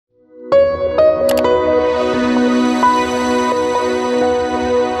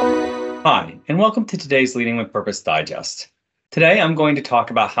everyone, and welcome to today's Leading with Purpose Digest. Today, I'm going to talk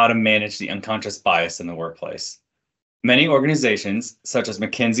about how to manage the unconscious bias in the workplace. Many organizations, such as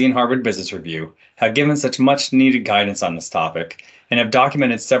McKinsey and Harvard Business Review, have given such much needed guidance on this topic and have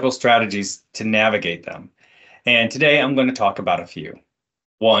documented several strategies to navigate them. And today, I'm going to talk about a few.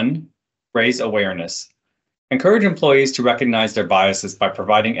 1. Raise awareness. Encourage employees to recognize their biases by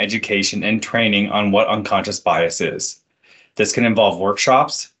providing education and training on what unconscious bias is. This can involve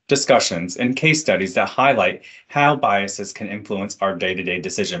workshops, discussions, and case studies that highlight how biases can influence our day-to-day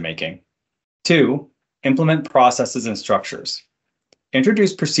decision-making. 2. Implement processes and structures.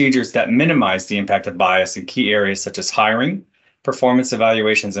 Introduce procedures that minimize the impact of bias in key areas such as hiring, performance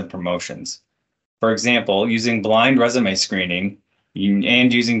evaluations, and promotions. For example, using blind resume screening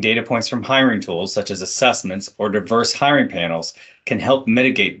and using data points from hiring tools such as assessments or diverse hiring panels can help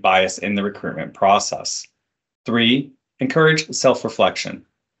mitigate bias in the recruitment process. 3. Encourage self-reflection.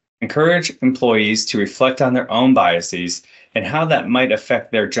 Encourage employees to reflect on their own biases and how that might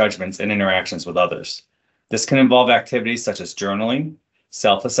affect their judgments and interactions with others. This can involve activities such as journaling,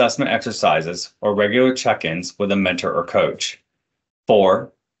 self-assessment exercises, or regular check-ins with a mentor or coach.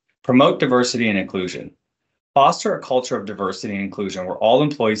 4. Promote diversity and inclusion. Foster a culture of diversity and inclusion where all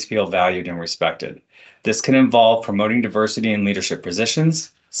employees feel valued and respected. This can involve promoting diversity in leadership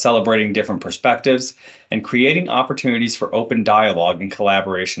positions, celebrating different perspectives, and creating opportunities for open dialogue and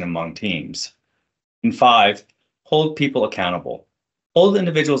collaboration among teams. And 5, hold people accountable. Hold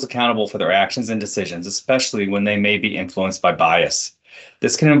individuals accountable for their actions and decisions, especially when they may be influenced by bias.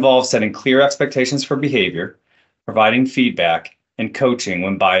 This can involve setting clear expectations for behavior, providing feedback, and coaching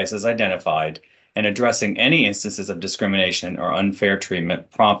when bias is identified, and addressing any instances of discrimination or unfair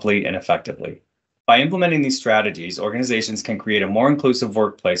treatment promptly and effectively. By implementing these strategies, organizations can create a more inclusive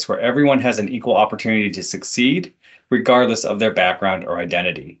workplace where everyone has an equal opportunity to succeed, regardless of their background or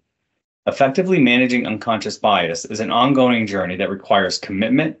identity. Effectively managing unconscious bias is an ongoing journey that requires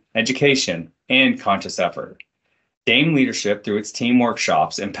commitment, education, and conscious effort. DAME Leadership, through its team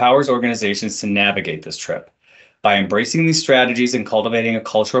workshops, empowers organizations to navigate this trip. By embracing these strategies and cultivating a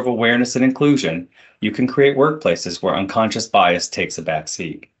culture of awareness and inclusion, you can create workplaces where unconscious bias takes a back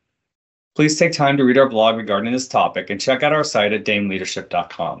seat. Please take time to read our blog regarding this topic and check out our site at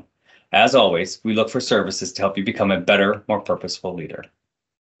dameleadership.com. As always, we look for services to help you become a better, more purposeful leader.